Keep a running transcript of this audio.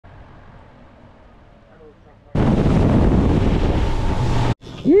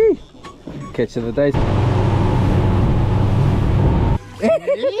Catch of the day.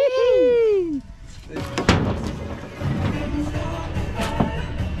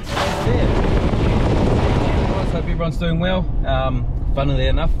 Hope everyone's doing well. Funnily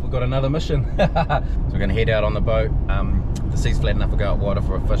enough, we've got another mission. So we're going to head out on the boat. The sea's flat enough to go out wider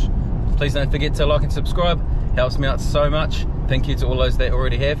for a fish. Please don't forget to like and subscribe. Helps me out so much. Thank you to all those that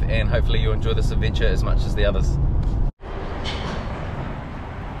already have, and hopefully you enjoy this adventure as much as the others.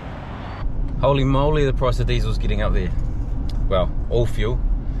 Holy moly, the price of diesel's getting up there. Well, all fuel.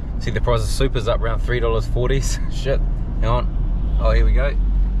 See, the price of super's up around $3.40. Shit, hang on. Oh, here we go.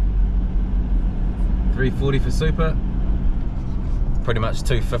 $3.40 for super. Pretty much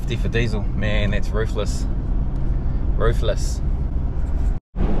 $2.50 for diesel. Man, that's ruthless. Ruthless.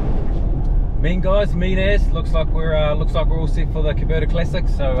 Mean guys, mean as. Looks like we're all set for the Kapiti Classic.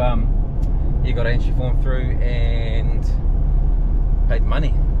 So you got an entry form through and paid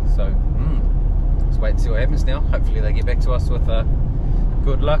money. So let's wait and see what happens now. Hopefully they get back to us with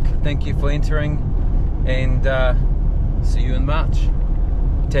good luck. Thank you for entering, and see you in March.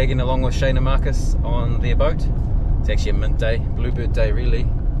 Tagging along with Shane and Marcus on their boat. It's actually a mint day, bluebird day really.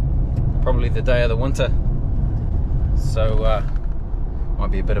 Probably the day of the winter. So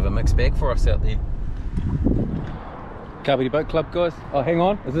might be a bit of a mixed bag for us out there. Kapiti Boat Club, guys. Oh, hang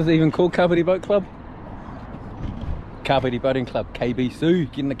on. Is this even called Kapiti Boat Club? Kapiti Boating Club, KBC,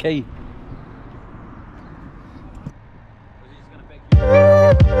 getting the key.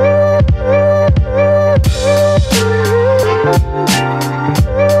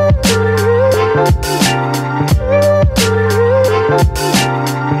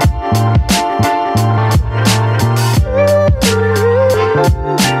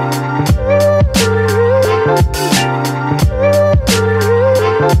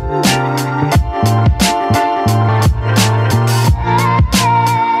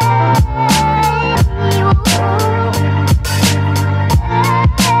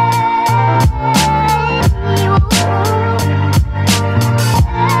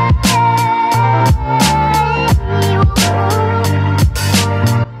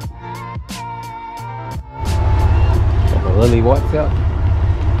 Lily White's out.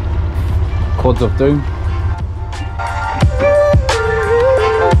 Quads of Doom.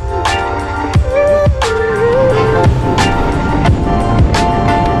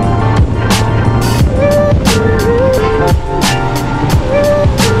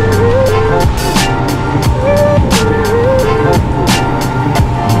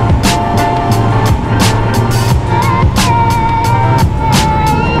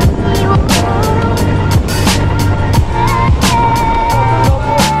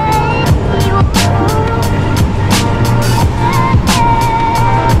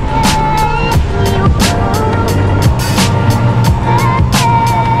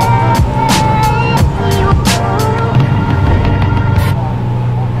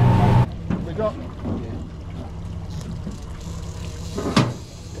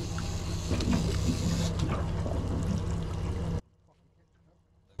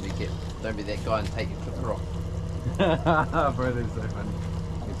 Don't be that guy and take your clipper off. Bro, that's so funny.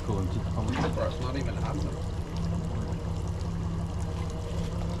 It's cool. Bro, it's not even hard.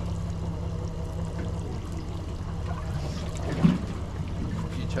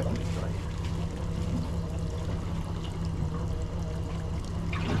 You chuck this guy.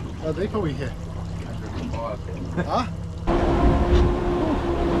 How deep are we here? 105. Huh?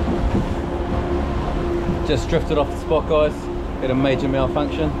 Just drifted off the spot, guys. Had a major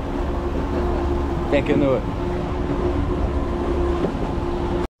malfunction. Back into it.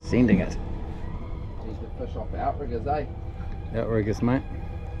 Sending it. Need to fish off the outriggers, eh? Outriggers, mate.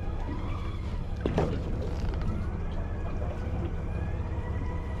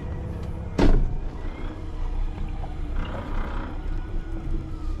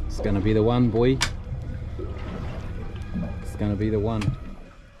 It's gonna be the one, boy. It's gonna be the one.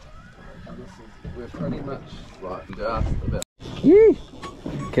 We're pretty much like just about. Yee!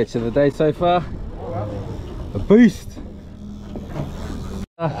 Catch of the day so far. A beast.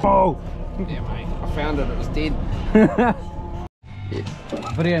 Oh! Yeah, mate. I found it. It was dead. Yeah.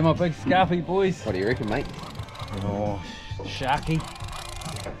 Video my big scarpy, boys. What do you reckon, mate? Oh, sharky.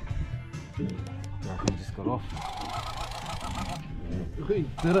 I reckon just got off.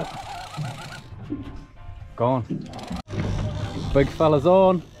 Did it. Gone. Big fella's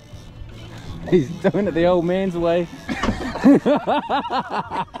on. He's doing it the old man's way.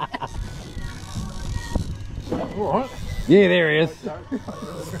 Alright. Yeah, there he is.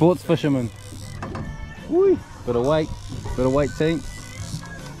 Sports fisherman. Woo. Bit of weight team.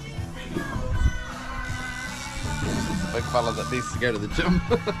 Big fella that needs to go to the gym.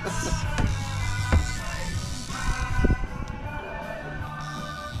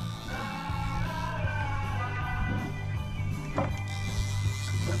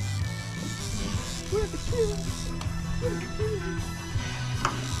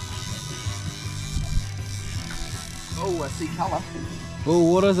 Oh, I see colour.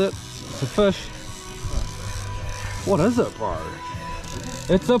 Oh, what is it? It's a fish. What is it, bro?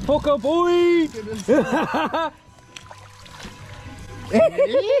 It's a puka boy!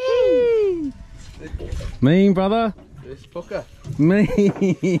 Mean, brother. There's puka.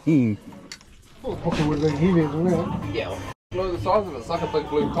 Mean. Oh, Puka would have been heavy as well. Yeah. Look at the size of it. It's like a big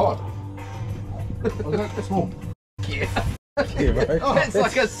blue cod. Oh, that's small. Yeah. Yeah, bro. It's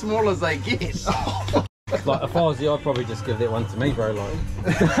like as small as they get. Like, if I was you, I'd probably just give that one to me, bro. Like.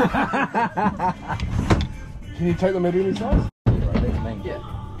 Can you take them at any size? Yeah.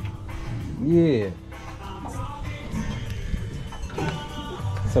 Yeah.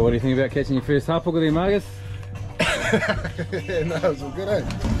 So, what do you think about catching your first hapuka there, Marcus? No, it's all good, eh?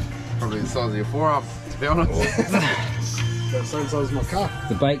 Probably the size of your forearm, to be honest. That same size as my car.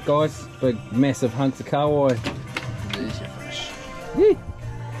 The bait, guys. Big, massive hunks of kawai. There's your fish. Yeah.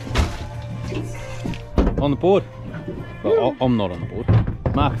 On the board. Well, I'm not on the board.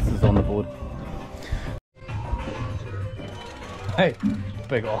 Marcus is on the board. Hey,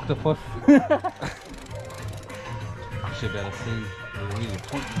 big octopus. You should be able to see where you're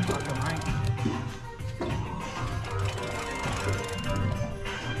pointing, mate.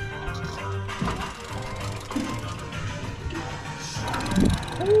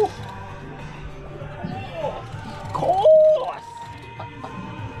 Course!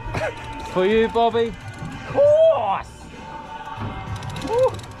 For you, Bobby. Course!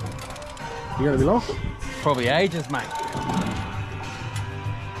 Woo. You gotta be lost. Probably ages, mate.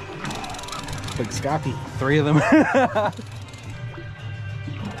 Big scarpy. 3 of them.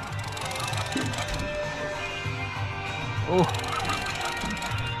 Oh.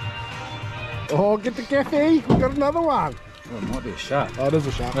 Oh, get the cafe. We got another one. Oh, it might be a shark. Oh, it is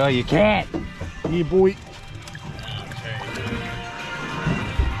a shark. Oh, you can't. Yeah, boy.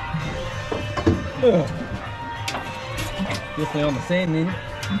 Definitely on the sand then.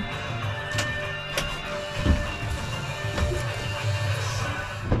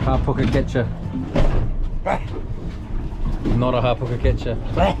 Hapuka catcher. Not a hapuka catcher.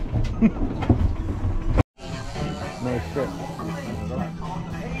 No shit.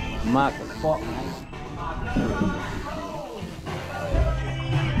 Mark the spot, mate.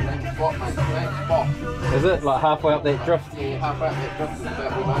 Same spot, mate. Same spot. Is it like halfway up that drift? Yeah, halfway up that drift is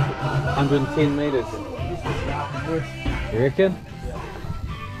about where market. 110 metres. You reckon?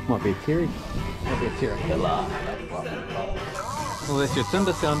 Might be a Terry. Might be a Terry killer. Well, that's your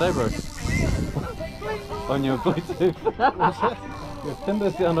Tinder sound, eh, bro? On your Bluetooth. Your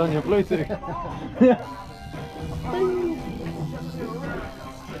Tinder sound on your Bluetooth.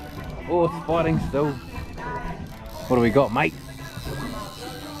 Oh, it's fighting still. What do we got, mate?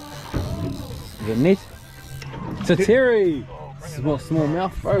 Is it net? It's a Terry! Small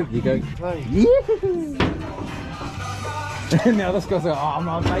mouth, bro. You go. Yeah! Now this guy's like, oh,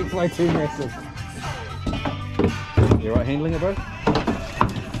 my bait's way too massive. You right handling it, bro?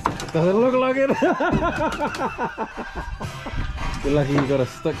 Does it look like it? You're lucky you got a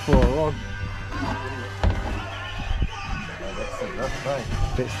stick for a rod. That's the drift, eh?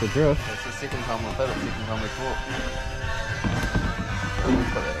 That's the drift. That's the second time we've hit it, second time we caught.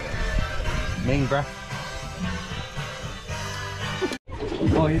 Mean, bruh.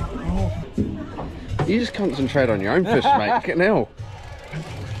 Oh, yeah. You just concentrate on your own fish, mate. Fucking hell.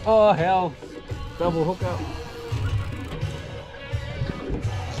 Oh, hell. Double hook up.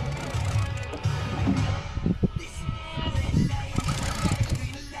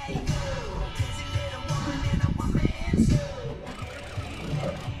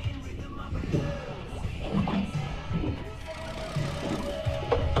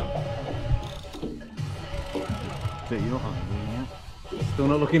 Still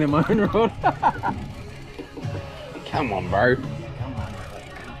not looking at my own rod. Come on, bro.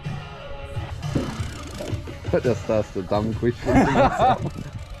 That just asked a dumb question to myself.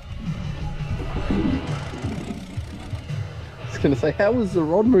 I was gonna say, how was the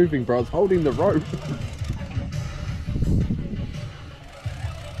rod moving, bro? I was holding the rope.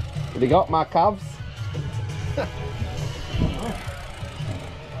 What do you got, my cubs? This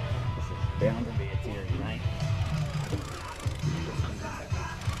is bound to be a Terry, mate.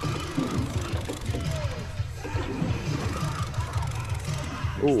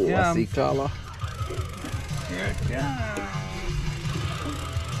 Oh, I see colour.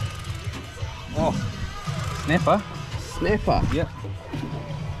 Oh, snapper. Snapper. Yep.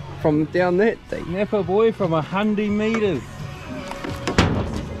 From down that deep. Snapper, boy, from 100 metres.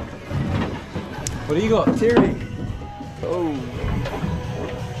 What do you got, Terry? Oh.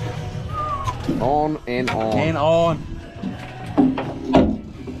 On and on. And on.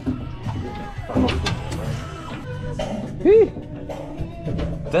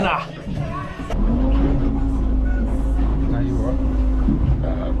 Dinner. No, you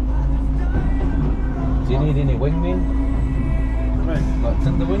alright. Do you need any wingmen? Like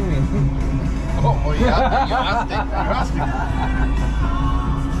Tinder wingmen? Oh, yeah, you're asking.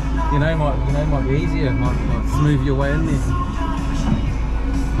 You know, might be easier. Might smooth your way in there.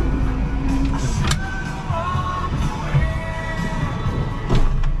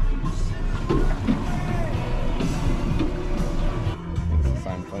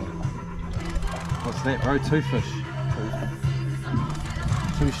 What's that, bro? Two fish.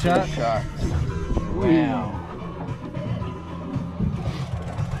 Two sharks? Sharks. Wow.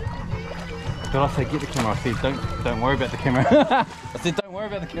 Did I say get the camera? I said don't worry about the camera. I said don't worry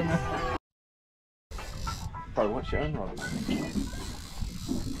about the camera. Bro, what's your own rod?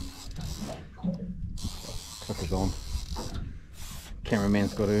 Clicker's on.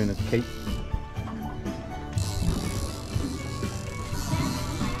 Cameraman's got to earn his keep.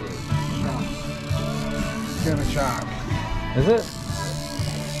 Get a shark. Is it?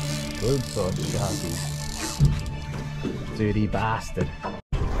 Good size sharky. Dirty bastard.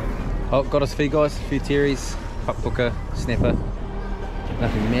 Oh, got us a few guys, a few terries, pup hooker, snapper.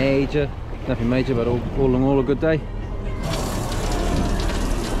 Nothing major, but all in all a good day.